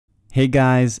Hey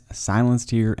guys,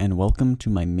 Silenced here and welcome to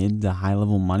my mid to high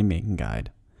level money making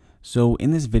guide. So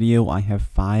in this video I have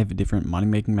 5 different money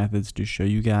making methods to show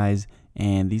you guys,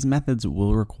 and these methods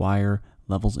will require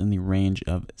levels in the range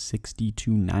of 60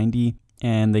 to 90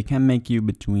 and they can make you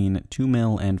between 2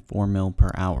 mil and 4 mil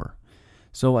per hour.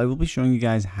 So I will be showing you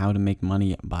guys how to make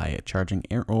money by charging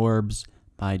air orbs,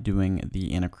 by doing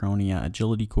the Anachronia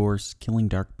agility course, killing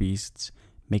dark beasts,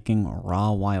 making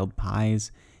raw wild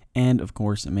pies, and of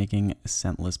course making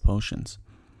scentless potions.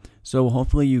 So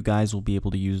hopefully you guys will be able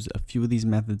to use a few of these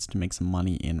methods to make some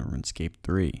money in RuneScape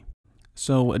 3.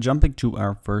 So jumping to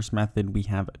our first method, we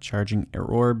have charging air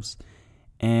orbs.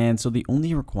 And so the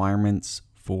only requirements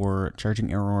for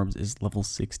charging air orbs is level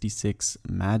 66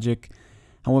 magic.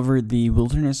 However, the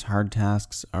wilderness hard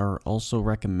tasks are also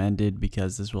recommended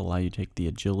because this will allow you to take the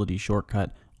agility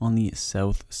shortcut on the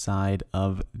south side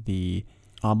of the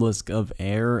obelisk of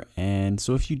air, and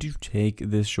so if you do take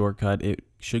this shortcut, it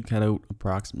should cut out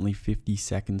approximately 50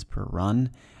 seconds per run.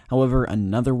 However,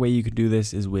 another way you could do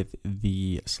this is with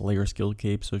the Slayer skill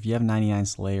cape. So if you have 99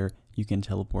 Slayer, you can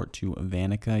teleport to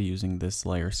Vanica using this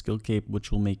Slayer skill cape,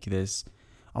 which will make this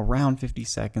around 50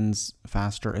 seconds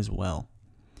faster as well.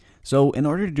 So in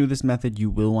order to do this method,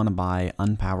 you will want to buy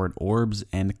unpowered orbs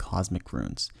and cosmic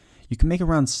runes. You can make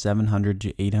around 700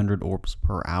 to 800 orbs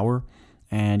per hour,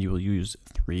 and you will use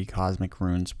 3 cosmic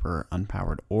runes per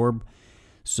unpowered orb.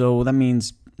 So that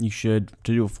means you should,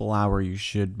 to do a full hour, you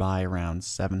should buy around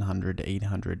 700 to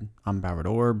 800 unpowered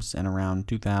orbs and around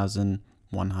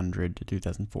 2,100 to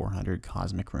 2,400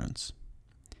 cosmic runes.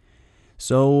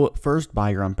 So first,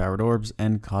 buy your unpowered orbs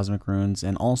and cosmic runes,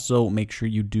 and also make sure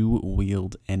you do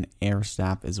wield an air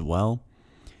staff as well.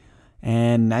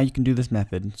 And now you can do this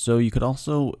method. So you could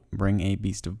also bring a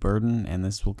Beast of Burden, and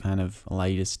this will kind of allow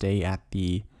you to stay at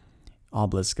the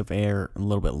Obelisk of Air a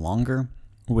little bit longer,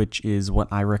 which is what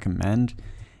I recommend.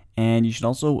 And you should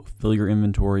also fill your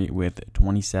inventory with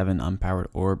 27 unpowered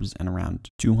orbs and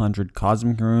around 200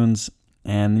 cosmic runes.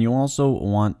 And you'll also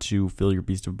want to fill your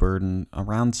Beast of Burden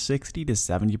around 60 to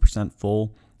 70%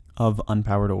 full of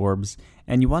unpowered orbs.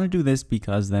 And you want to do this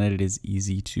because then it is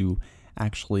easy to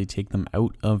actually take them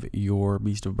out of your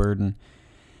Beast of Burden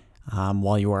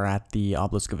while you are at the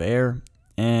Obelisk of Air.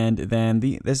 And then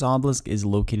this obelisk is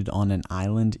located on an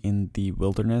island in the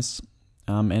wilderness,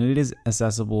 and it is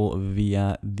accessible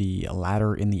via the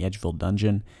ladder in the Edgeville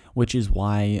dungeon, which is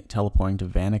why teleporting to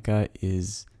Vanica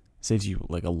saves you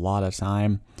like a lot of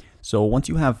time. So once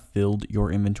you have filled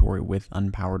your inventory with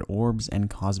unpowered orbs and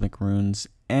cosmic runes,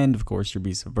 and of course your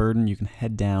Beast of Burden, you can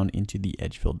head down into the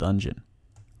Edgeville dungeon.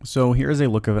 So here's a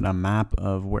look at a map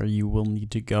of where you will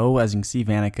need to go. As you can see,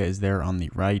 Vanica is there on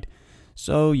the right.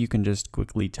 So you can just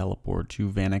quickly teleport to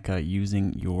Vanica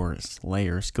using your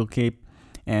Slayer skill cape,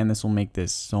 and this will make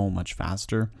this so much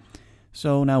faster.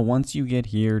 So now once you get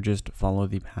here, just follow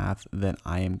the path that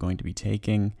I am going to be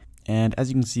taking. And as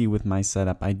you can see with my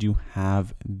setup, I do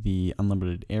have the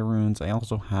unlimited air runes. I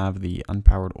also have the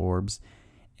unpowered orbs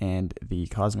and the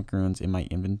cosmic runes in my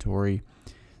inventory.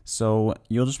 So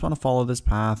you'll just want to follow this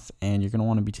path, and you're going to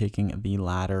want to be taking the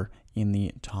ladder in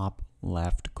the top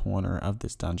left corner of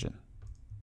this dungeon.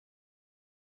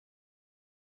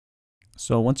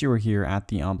 So once you are here at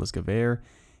the Obelisk of Air,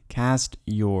 cast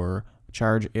your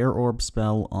Charge Air Orb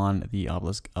spell on the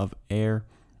Obelisk of Air,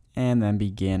 and then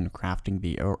begin crafting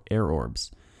the air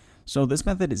orbs. So this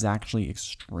method is actually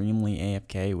extremely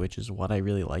AFK, which is what I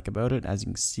really like about it. As you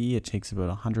can see, it takes about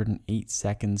 108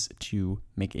 seconds to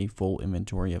make a full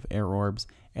inventory of air orbs,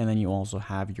 and then you also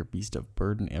have your Beast of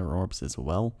Burden air orbs as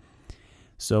well.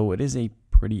 So it is a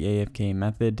pretty AFK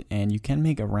method, and you can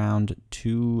make around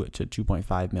 2 to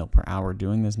 2.5 mil per hour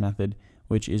doing this method,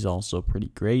 which is also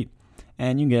pretty great,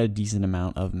 and you get a decent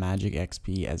amount of magic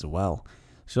XP as well.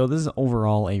 So this is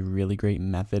overall a really great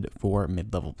method for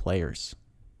mid-level players.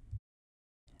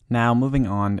 Now moving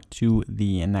on to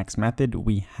the next method,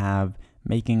 we have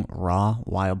making raw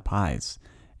wild pies.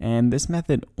 And this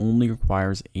method only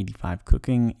requires 85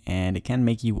 cooking, and it can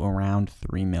make you around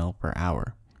 3 mil per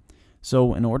hour.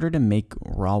 So in order to make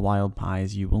raw wild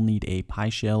pies, you will need a pie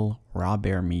shell, raw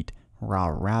bear meat, raw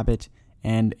rabbit,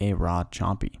 and a raw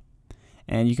chompy.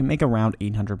 And you can make around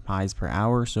 800 pies per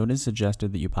hour, so it is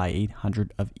suggested that you buy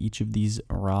 800 of each of these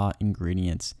raw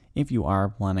ingredients if you are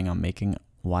planning on making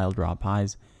wild raw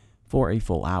pies for a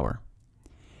full hour.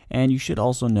 And you should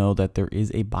also know that there is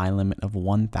a buy limit of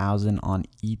 1,000 on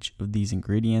each of these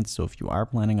ingredients, so if you are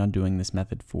planning on doing this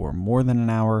method for more than an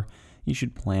hour, you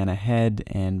should plan ahead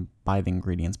and buy the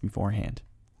ingredients beforehand.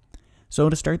 So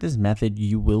to start this method,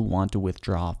 you will want to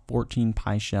withdraw 14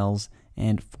 pie shells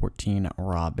and 14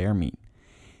 raw bear meat.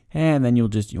 And then you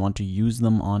want to use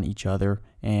them on each other,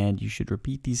 and you should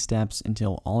repeat these steps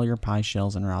until all your pie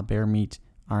shells and raw bear meat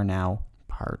are now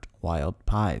part wild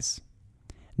pies.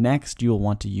 Next, you'll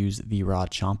want to use the raw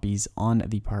chompies on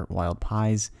the part wild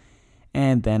pies,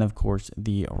 and then of course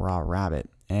the raw rabbit.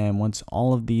 And once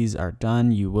all of these are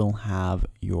done, you will have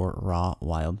your raw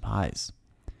wild pies.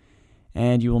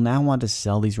 And you will now want to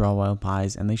sell these raw wild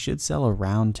pies, and they should sell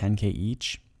around 10k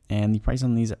each. And the price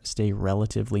on these stay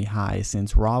relatively high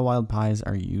since raw wild pies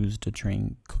are used to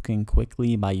train cooking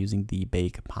quickly by using the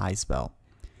bake pie spell.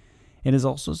 It is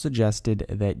also suggested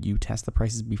that you test the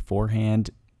prices beforehand,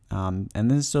 and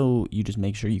this is so you just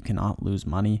make sure you cannot lose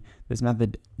money. This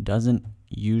method doesn't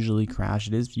usually crash.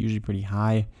 It is usually pretty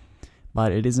high,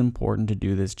 but it is important to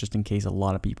do this just in case a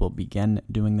lot of people begin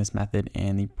doing this method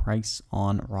and the price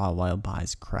on raw wild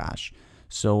pies crash.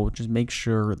 So just make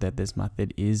sure that this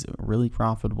method is really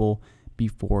profitable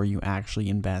before you actually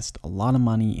invest a lot of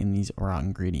money in these raw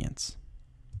ingredients.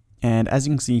 And as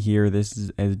you can see here,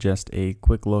 this is just a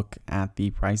quick look at the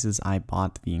prices I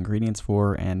bought the ingredients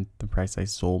for and the price I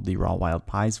sold the raw wild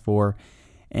pies for.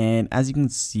 And as you can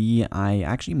see, I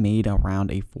actually made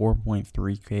around a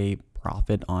 4.3k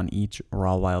profit on each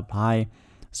raw wild pie.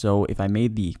 So if I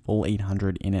made the full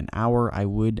 800 in an hour, I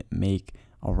would make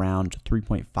around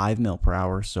 3.5 mil per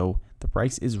hour. So the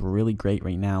price is really great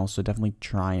right now. So definitely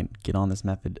try and get on this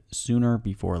method sooner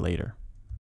before later.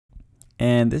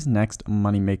 And this next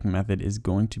money making method is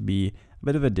going to be a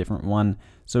bit of a different one.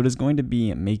 So it is going to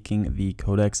be making the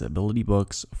Codex ability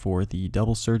books for the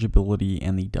double surge ability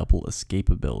and the double escape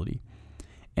ability.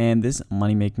 And this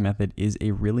money making method is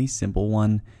a really simple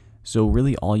one. So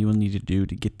really all you will need to do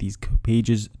to get these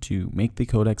pages to make the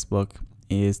Codex book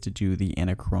is to do the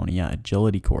Anachronia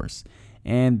agility course.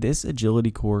 And this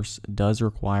agility course does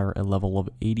require a level of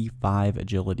 85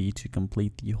 agility to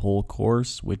complete the whole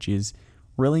course, which is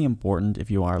really important if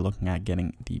you are looking at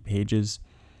getting the pages.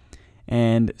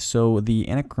 And so the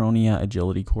Anachronia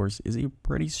agility course is a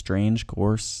pretty strange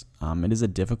course. It is a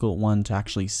difficult one to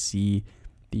actually see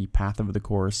the path of the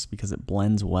course because it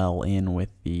blends well in with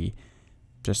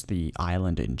just the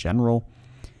island in general.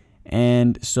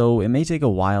 And so it may take a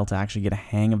while to actually get a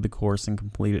hang of the course and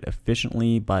complete it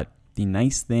efficiently, but the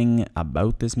nice thing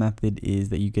about this method is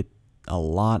that you get a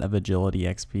lot of agility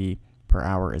XP per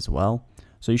hour as well.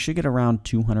 So you should get around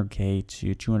 200k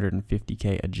to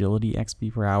 250k agility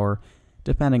XP per hour,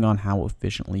 depending on how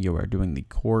efficiently you are doing the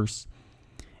course.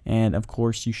 And of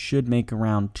course, you should make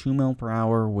around 2 mil per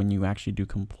hour when you actually do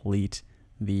complete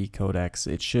the codex.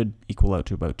 It should equal out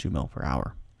to about 2 mil per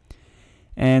hour.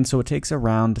 And so it takes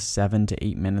around 7 to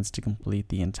 8 minutes to complete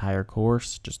the entire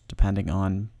course, just depending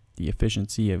on the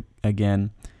efficiency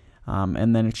again.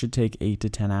 And then it should take 8 to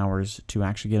 10 hours to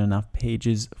actually get enough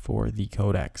pages for the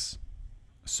codex.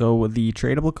 So the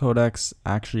tradable codex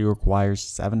actually requires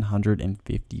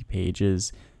 750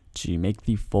 pages to make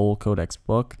the full codex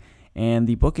book. And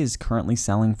the book is currently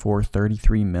selling for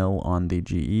 33 mil on the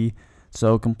GE.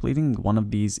 So completing one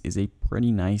of these is a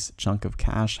pretty nice chunk of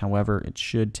cash. However, it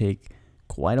should take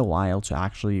quite a while to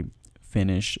actually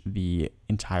finish the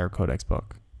entire codex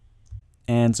book.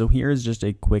 And so here is just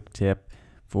a quick tip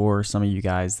for some of you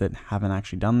guys that haven't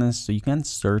actually done this. So you can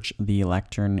search the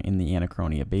lectern in the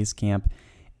Anachronia base camp,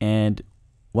 and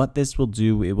what this will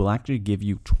do, it will actually give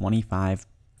you 25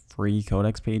 free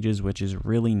codex pages, which is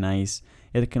really nice.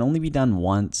 It can only be done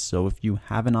once, so if you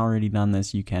haven't already done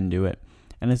this, you can do it.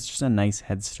 And it's just a nice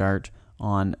head start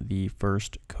on the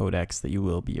first codex that you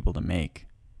will be able to make.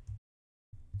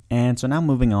 And so now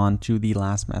moving on to the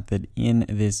last method in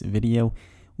this video,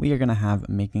 we are going to have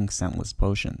making scentless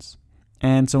potions.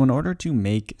 And so in order to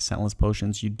make scentless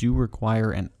potions, you do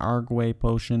require an Arguay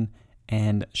potion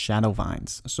and shadow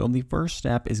vines. So the first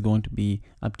step is going to be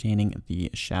obtaining the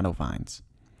shadow vines.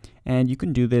 And you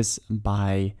can do this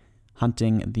by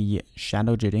hunting the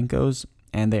shadow Jadinkos,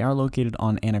 and they are located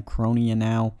on Anachronia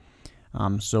now.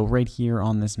 So right here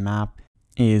on this map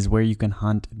is where you can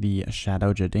hunt the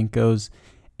shadow Jadinkos.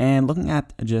 And looking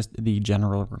at just the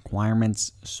general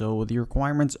requirements, so the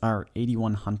requirements are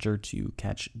 81 hunter to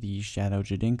catch the shadow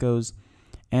Jadinkos,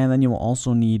 and then you will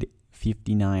also need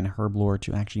 59 herblore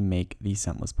to actually make the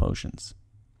scentless potions.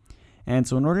 And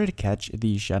so in order to catch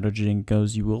the shadow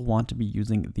Jadinkos, you will want to be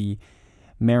using the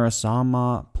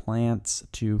Marasama plants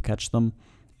to catch them,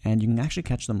 and you can actually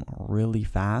catch them really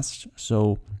fast.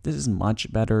 So this is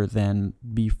much better than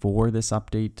before this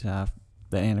update.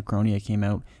 The Anachronia came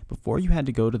out. Before, you had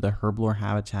to go to the herblore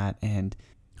habitat and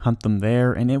hunt them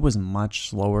there, and it was much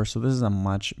slower. So this is a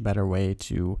much better way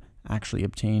to actually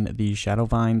obtain the shadow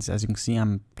vines. As you can see,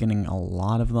 I'm getting a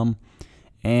lot of them,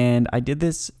 And I did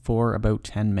this for about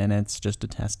 10 minutes just to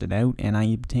test it out, and I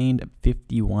obtained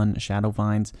 51 shadow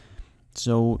vines.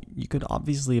 So you could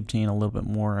obviously obtain a little bit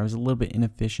more. I was a little bit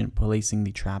inefficient placing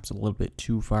the traps a little bit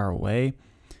too far away.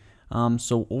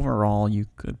 So overall, you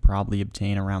could probably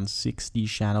obtain around 60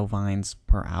 shadow vines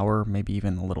per hour, maybe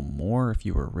even a little more if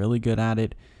you were really good at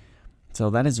it. So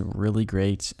that is really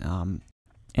great.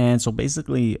 And so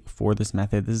basically for this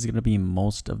method, this is going to be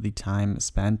most of the time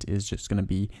spent is just going to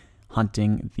be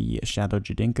hunting the shadow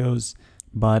Jadinkos.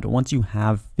 But once you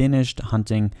have finished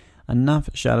hunting enough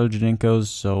shadow Jadinkos,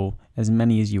 so as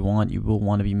many as you want, you will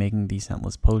want to be making these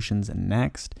scentless potions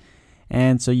next.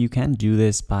 And so you can do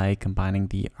this by combining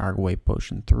the Argway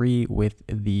Potion 3 with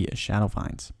the shadow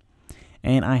vines.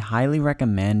 And I highly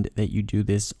recommend that you do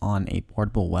this on a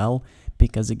portable well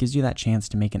because it gives you that chance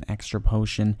to make an extra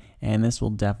potion, and this will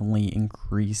definitely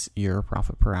increase your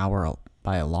profit per hour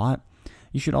by a lot.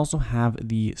 You should also have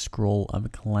the Scroll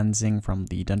of Cleansing from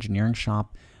the Dungeoneering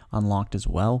shop unlocked as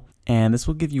well, and this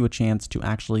will give you a chance to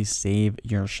actually save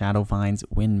your shadow vines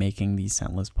when making these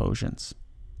scentless potions.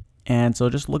 And so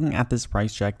just looking at this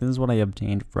price check, this is what I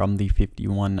obtained from the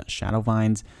 51 shadow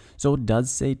vines. So it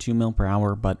does say 2 mil per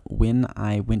hour, but when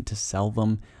I went to sell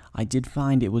them, I did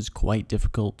find it was quite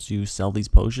difficult to sell these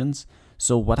potions.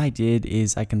 So what I did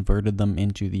is I converted them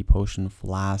into the potion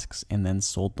flasks and then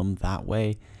sold them that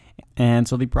way. And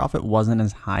so the profit wasn't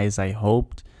as high as I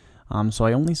hoped. So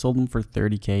I only sold them for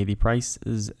 30k. The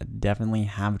prices definitely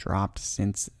have dropped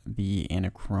since the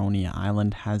Anachronia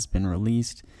Island has been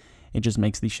released. It just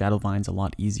makes the shadow vines a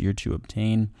lot easier to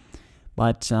obtain.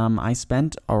 But I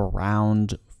spent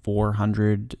around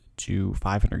 400 to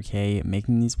 500k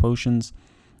making these potions,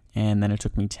 and then it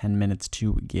took me 10 minutes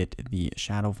to get the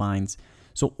shadow vines.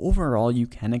 So overall, you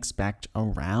can expect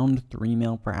around 3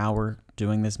 mil per hour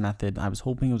doing this method. I was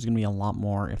hoping it was going to be a lot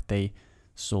more if they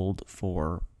sold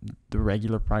for the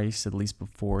regular price, at least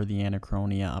before the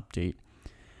Anachronia update.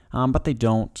 But they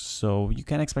don't, so you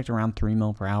can expect around 3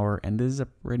 mil per hour, and this is a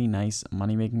pretty nice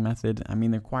money-making method. I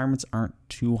mean, the requirements aren't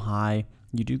too high.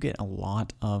 You do get a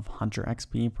lot of Hunter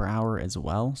XP per hour as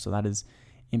well, so that is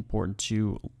important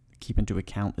to keep into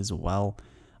account as well.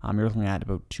 You're looking at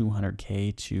about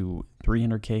 200k to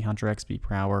 300k Hunter XP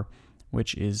per hour,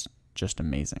 which is just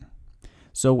amazing.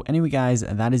 So anyway guys,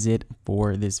 that is it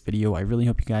for this video. I really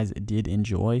hope you guys did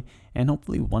enjoy, and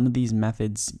hopefully one of these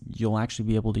methods you'll actually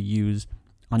be able to use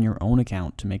on your own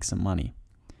account to make some money.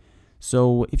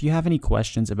 So if you have any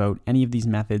questions about any of these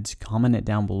methods, comment it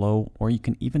down below, or you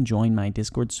can even join my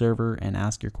Discord server and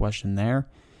ask your question there.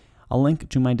 A link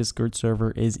to my Discord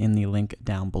server is in the link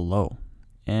down below.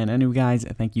 And anyway guys,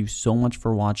 thank you so much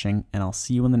for watching, and I'll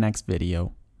see you in the next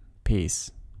video.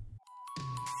 Peace.